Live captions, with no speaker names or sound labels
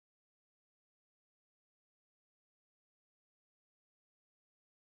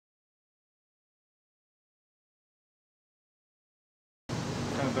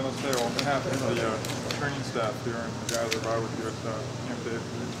to say, on behalf of the training staff here and the guys that ride with you at Camp David,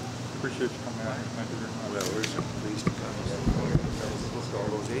 appreciate you coming out. Thank you very much. Well, we're so pleased to come. Let's go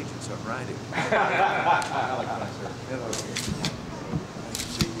all those agents up riding. I like that, sir. Hello. Nice to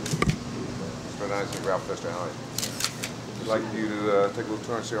see you. It's been nice to meet Ralph Fester. I'd like you to take a little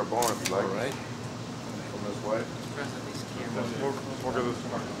tour and see our barn if you'd like. All right. Come this way. We'll go this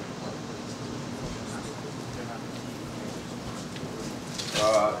way.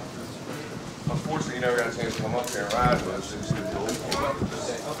 Unfortunately, you never got a chance to come up here and ride with us. This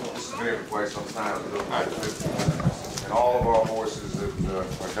has been here for quite some time. And all of our horses that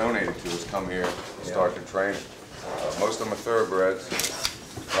are donated to us come here to start their training. Most of them are thoroughbreds.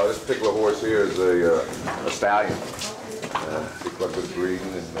 This particular horse here is a stallion. He's quite good breeding,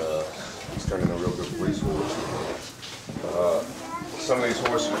 and he's turned into a real good police horse. Some of these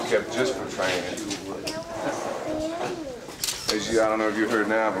horses are kept just for training. As you, I don't know if you heard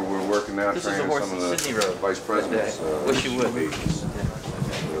now, but we're working now training some of the vice presidents. Wish you would. They just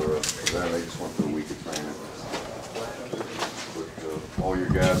went through a week of training. But all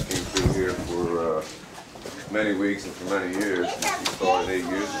your guys came through here for many weeks and for many years. We started 8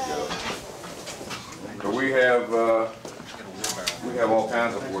 years ago. But we have all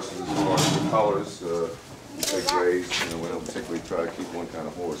kinds of horses as far as the colors. We take grays, we don't particularly try to keep one kind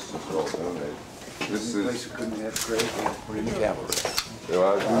of horse since they're all donated. This is. Couldn't have gray. We're in the cavalry.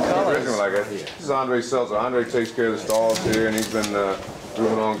 Originally like that. This is Andre Seltzer. Andre takes care of the stalls here, and he's been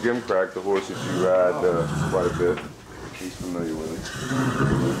moving on Gimcrack, the horse that you ride quite a bit. He's familiar with it.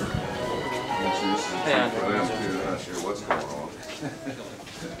 For them too, they're not sure what's going on.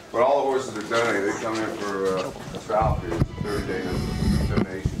 But all the horses are donated. They come in for a trial period, it's a 30-day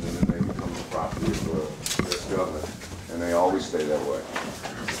donation, and then they become the property of this government, and they always stay that way.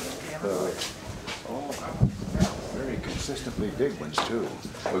 Very consistently big ones too.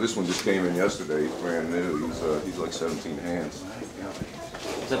 Well, this one just came in yesterday. He's brand new. He's like 17 hands.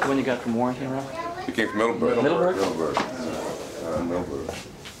 Is that the one you got from Warrington, Ralph? He came from Middleburg. Middleburg? Middleburg.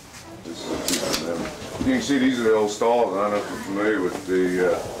 This is you can see these are the old stalls. I don't know if you're familiar with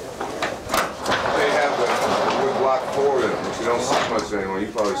the. They have the wood block floor in them, which you don't see much anymore.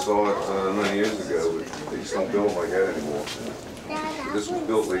 You probably saw it many years ago, but they just don't build like that anymore. This was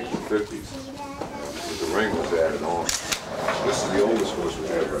built late in the 50s. The ring was added on. This is the oldest horse we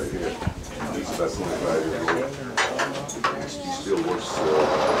have right here. He's about 25 years old. He still works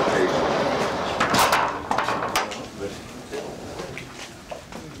occasionally.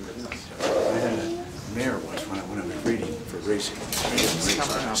 I had a mare once when I was breeding for racing. I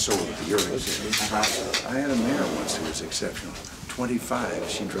sold at the yearlings. I had a mare once who was exceptional. 25,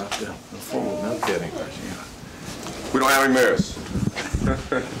 she dropped a full milk getting. We don't have any mares.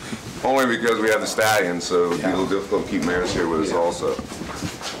 Only because we have the stallions, so it's a little difficult to keep mares here with us also.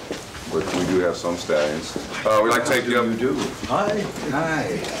 But we do have some stallions. We'd like to take you up. You do? Hi.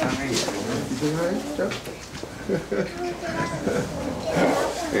 Hi.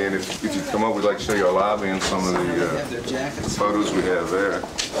 And if you come up, we'd like to show you our lobby and some of the photos we have there.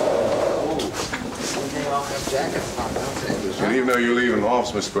 And even though you're leaving the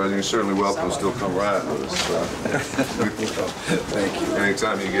office, Mr. President, you're certainly welcome to still come ride with us. Thank you.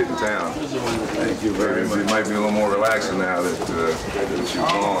 Anytime you get in town. Thank you very much. It might be a little more relaxing now that you're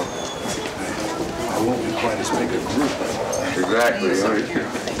gone. I won't be quite as big a group. Exactly.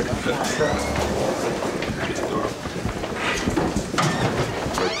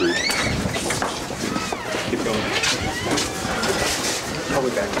 Keep going.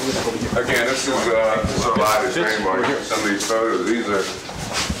 Again, this is a lot of training mark. Some of these photos. These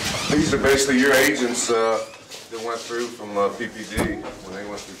are basically your agents that went through from PPD when they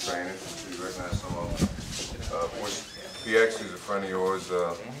went through training. You recognize some of them. Of course, PX, who's a friend of yours,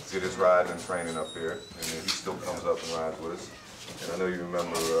 did his riding and training up here, and he still comes up and rides with us. And I know you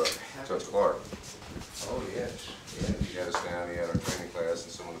remember Judge Clark. Oh, yes. Yeah, he had us down. He had our training class,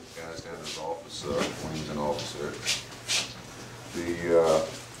 and some of the guys down in his office when he was an officer.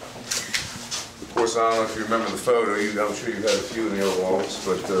 Of course, I don't know if you remember the photo. I'm sure you had a few in the Oval Office,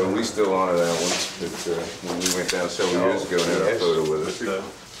 but we still honor that one. When we went down several years ago and had our photo with us.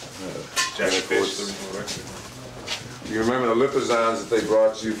 Jack Fish, the original record. You remember the Lipizans that they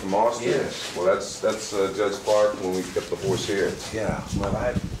brought you from Austin? Yes. Well, that's Judge Clark when we kept the horse here. Yeah. Well,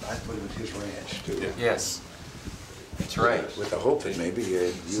 I put him at his ranch too. Yes. That's right. With the hope that maybe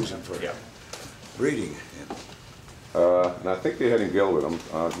he'd use him for breeding. And I think they had him gelded.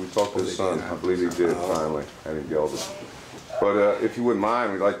 We talked to his son. I believe he did finally. Had him gelded. But if you wouldn't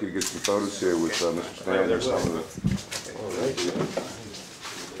mind, we'd like you to get some photos here with Mr. Stan and some of the.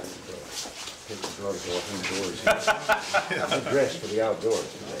 so I was walking indoors. I'm dressed for the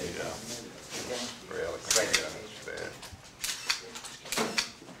outdoors today. Well, thank you, I understand.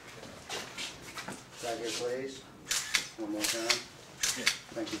 Right here, please. One more time.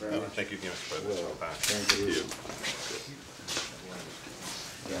 Thank you very much. Thank you again, Mr. President. Well, thank you.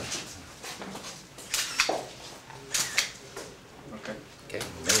 Okay. Okay,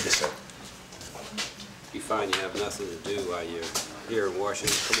 made this up. You find you have nothing to do while you're here in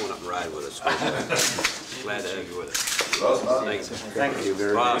Washington, come on up and ride with us. Glad to have you with us. Thanks. Thank you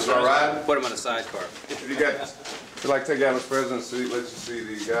very Bob, much. all right? put him on the sidecar. You got, if you'd like to take out Mr. President, see, let you see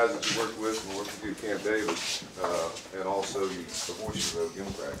the guys that you worked with and worked with you at Camp David, and also the horses of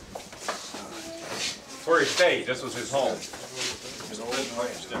Gimcrack. It's where he stayed. This was his home. I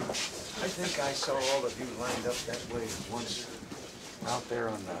think I saw all of you lined up that way once out there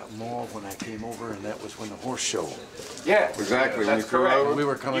on the mall when I came over, and that was when the horse show. Yeah. Exactly, when you That's flew correct. over. We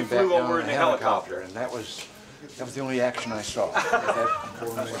were coming You back flew down over in in a a helicopter, helicopter. and that was the only action I saw. That poor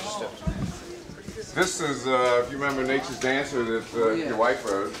horse. This is, if you remember Nature's Dancer that your wife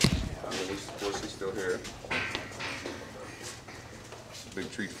rode. Of course, he's still here. It's a big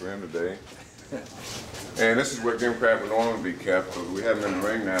treat for him today. And this is where Gimcrack would normally be kept, but we have him in the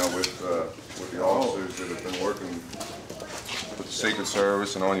ring now with the officers that have been working with the Secret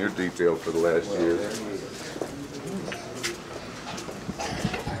Service and on your detail for the last year. There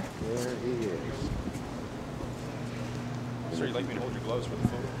he is. Sir, you'd like me to hold your gloves for the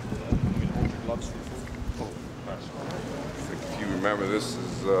photo? You want me to hold your gloves for the photo? If you remember, this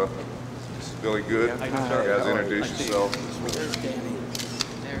is Billy Good. You guys introduce yourself.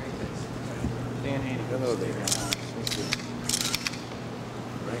 Hello there.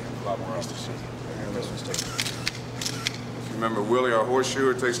 Nice to see you. If you remember Willie, our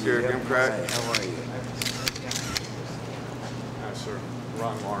horseshoer, takes care of Gimcrack. Hi, how are you? Hi, sir.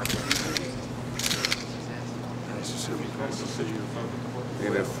 Ron Mark. Nice to see you. Nice to see you.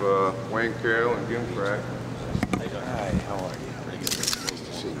 And if Wayne Carroll and Gimcrack. Hi, how are you? Pretty good. Nice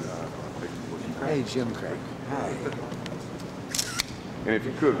to see you. Hey, Jim Craig. Hi. And if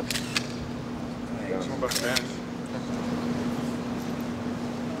you could, Some about Spanish.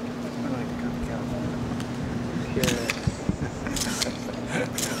 I'd like to come to California.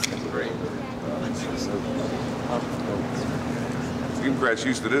 great. Gimcrack's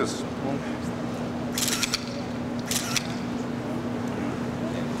used to this.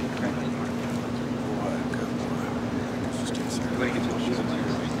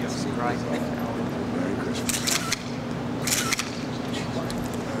 Merry Christmas.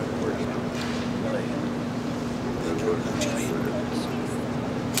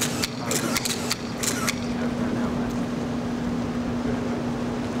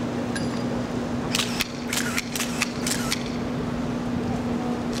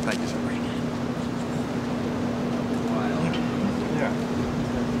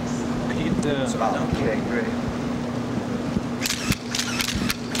 Okay, great.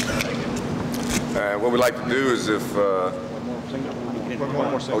 What we'd like to do is if, oh,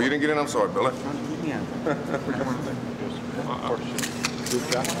 you didn't get in? I'm sorry, Billy. You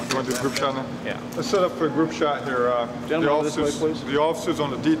want to do a group shot now? Yeah. Let's set up for a group shot here. Gentlemen, this way, please. The officers on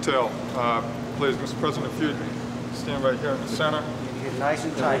the detail, please, Mr. President, if you stand right here in the center. Get nice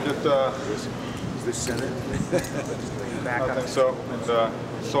and We'll tight. get, Is this Senate? Back I up. think so, and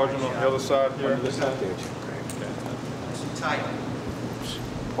Sergeant on the other side here. Out there, Jim Craig. Nice and tight.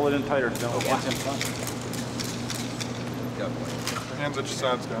 Pull it in tighter, don't Hands at your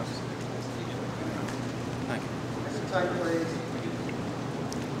sides, guys. Nice and tight, please.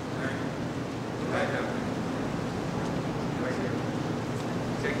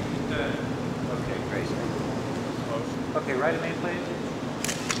 Okay, great. Okay, right at me, please.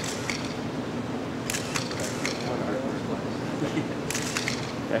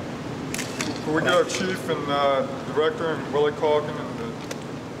 Before we get our chief and director and Willie Calkin and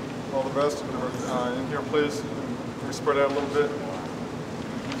all the rest of them in here, please. Can we spread out a little bit?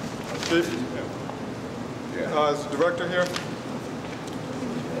 Chief? Is the director here?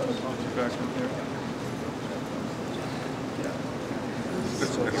 Back in here.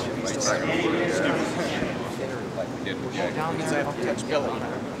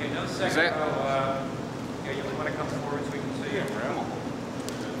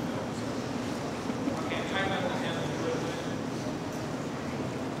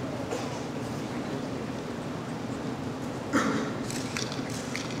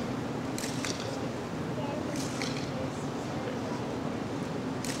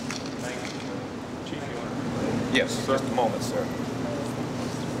 Yes, just a moment, sir.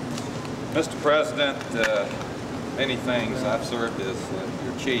 Mr. President, many things. I've served as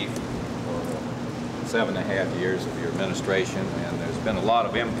your chief for 7.5 years of your administration, and there's been a lot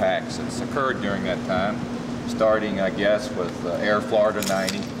of impacts that's occurred during that time, starting, I guess, with Air Florida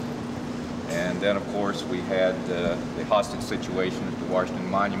 90. And then, of course, we had the hostage situation at the Washington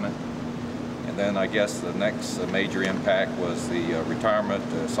Monument. And then I guess the next major impact was the retirement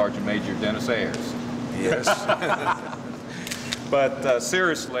of Sergeant Major Dennis Ayers. Yes. But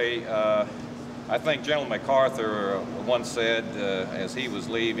seriously, I think General MacArthur once said, as he was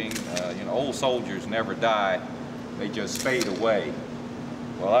leaving, you know, old soldiers never die, they just fade away.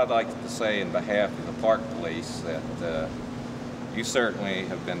 Well, I'd like to say in behalf of the Park Police that you certainly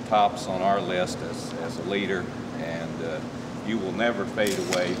have been tops on our list as a leader, and you will never fade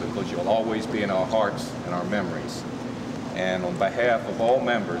away because you'll always be in our hearts and our memories. And on behalf of all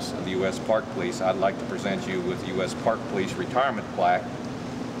members of the U.S. Park Police, I'd like to present you with the U.S. Park Police Retirement Plaque.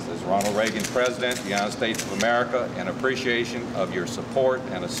 It says, Ronald Reagan, President of the United States of America, in appreciation of your support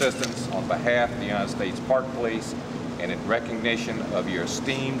and assistance on behalf of the United States Park Police and in recognition of your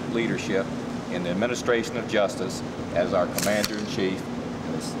esteemed leadership in the administration of justice as our Commander-in-Chief.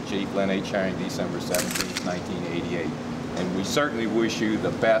 This is Chief Lynn H. Herring, December 17, 1988. And we certainly wish you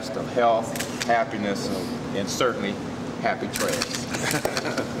the best of health, happiness, and certainly happy trails.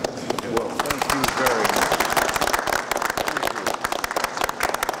 Well, thank you very much.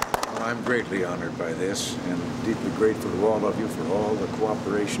 Well, I'm greatly honored by this and deeply grateful to all of you for all the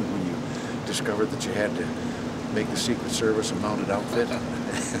cooperation when you discovered that you had to make the Secret Service a mounted outfit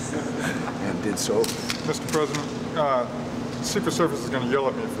and did so. Mr. President, Secret Service is going to yell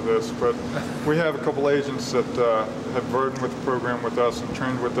at me for this, but we have a couple agents that have burdened with the program with us and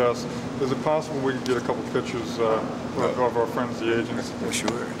trained with us. Is it possible we can get a couple pictures of our friends, the agents? Well,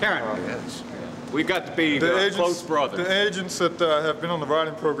 sure. Karen. Yes. We've got to be close brothers. The agents that have been on the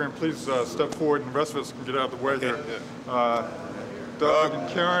riding program, please step forward, and the rest of us can get out of the way here. Doug and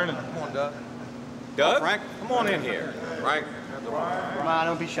Karen. Come on, Doug. Doug? Frank, come on in here. Frank. Come on,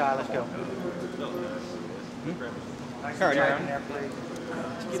 don't be shy, let's go. Karen.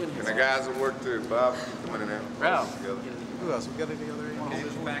 And the guys that work too, Bob, come in there. Ralph. Who else? We got any other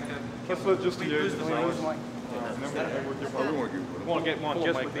agents? Let's let just the agents. We want to get one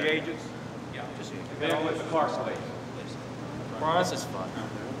just with the agents? Yeah. Then with the car slate. This is fun.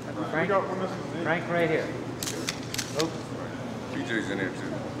 Frank right here. PJ's in there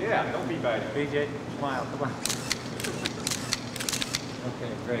too. Yeah, don't be bad. BJ, smile, come on.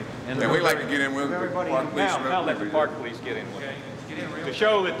 Okay, great. And we like to get in with the Park Police. Now let the Park Police get in with it. To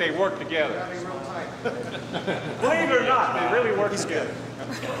show that they work together. Believe it or not, they really work together.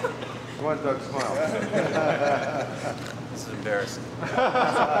 Come on, Doug, smile. This is embarrassing.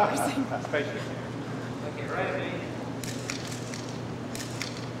 Especially. Okay, right.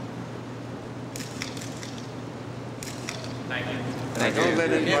 Thank you. And don't let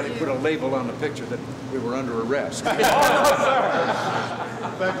anybody put a label on the picture that we were under arrest.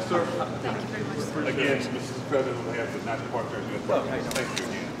 Thanks, sir. Again, Mrs. President, on behalf of the Park thank you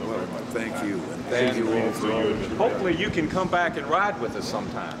again very much. Thank you, and thank you all for all. Hopefully you can come back and ride with us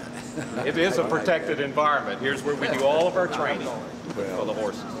sometime. It is a protected environment. Here's where we do all of our training for the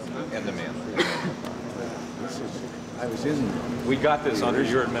horses and the men. I was in. We got this under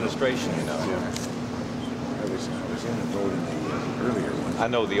your administration, you know. I was in a vote in the earlier one. I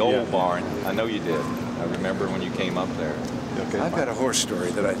know the old barn. I know you did. I remember when you came up there. I've got a horse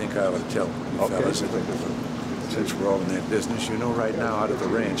story that I think I ought to tell you fellas. Since we're all in that business, you know, right now out of the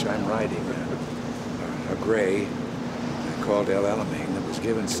ranch, I'm riding a gray called El Alamein that was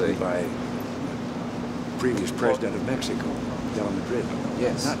given to me by the previous president of Mexico, De La Madrid.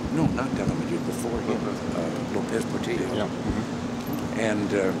 Yes. Not De La Madrid, before him, Lopez Portillo. Yeah.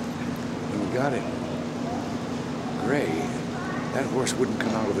 And when we got him gray, that horse wouldn't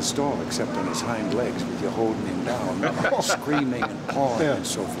come out of the stall except on his hind legs with you holding him down, screaming and pawing and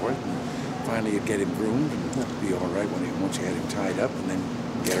so forth. And finally you'd get him groomed and be all right once you had him tied up, and then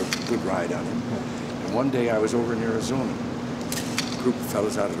get a good ride on him. And one day I was over in Arizona. A group of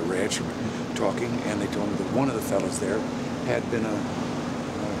fellas out of the ranch were talking, and they told me that one of the fellas there had been a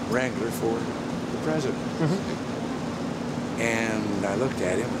wrangler for the president. And I looked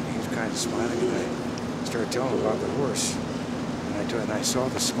at him, and he was kind of smiling, and I started telling him about the horse. And I saw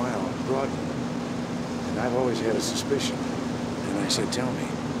the smile broaden. And I've always had a suspicion. And I said, tell me,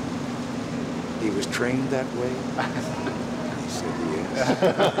 he was trained that way? He said,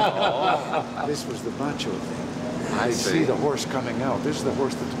 yes. This was the macho thing. I'd see the horse coming out. This is the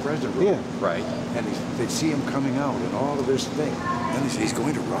horse that the president rode. Yeah. Right. And they'd see him coming out and all of this thing. And they said, he's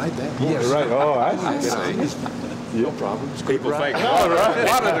going to ride that horse. Yeah, right. Oh, I see. No problem. It's good People ride. think,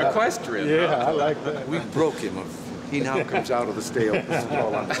 what an equestrian. Yeah, I like that. We broke him of He now comes out of the stale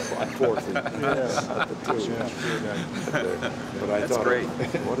all on Fourth and at the two. But I That's thought, great.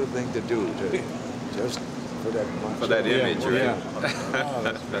 what a thing to do to just for that much. For that image, right?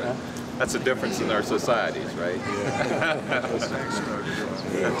 Yeah. That's a difference in our societies, right?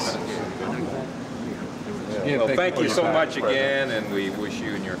 Well, thank you so much again, and we wish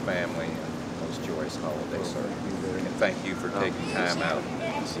you and your family a most joyous holiday, sir. And thank you for taking time out.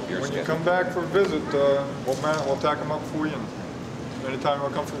 When you come back for a visit, we'll tack them up for you. And anytime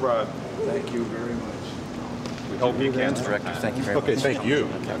we'll come for a ride. Thank you very much. We hope you can, Director. Thank you very much. Okay, thank you.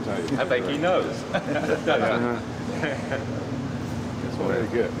 I think he knows. Very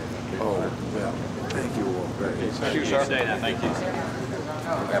good. Oh, well, thank you all very much. Thank you, sir. Thank you.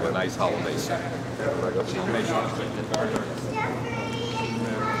 Have a nice holiday, sir.